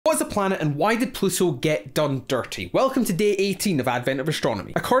What's a planet and why did Pluto get done dirty? Welcome to day 18 of Advent of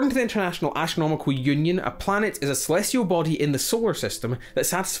Astronomy. According to the International Astronomical Union, a planet is a celestial body in the solar system that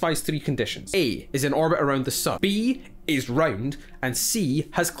satisfies three conditions. A is in orbit around the sun. B is round, and C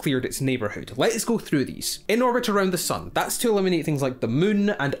has cleared its neighbourhood. Let's go through these. In orbit around the sun, that's to eliminate things like the moon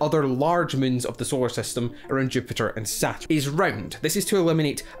and other large moons of the solar system around Jupiter and Saturn. Is round. This is to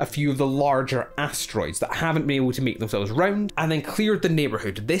eliminate a few of the larger asteroids that haven't been able to make themselves round, and then cleared the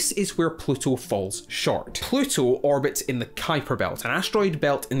neighbourhood. This is where Pluto falls short. Pluto orbits in the Kuiper Belt, an asteroid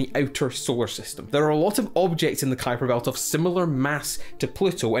belt in the outer solar system. There are a lot of objects in the Kuiper Belt of similar mass to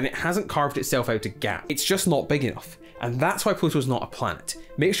Pluto, and it hasn't carved itself out a gap. It's just not big enough. And that's why Pluto's not a planet.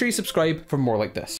 Make sure you subscribe for more like this.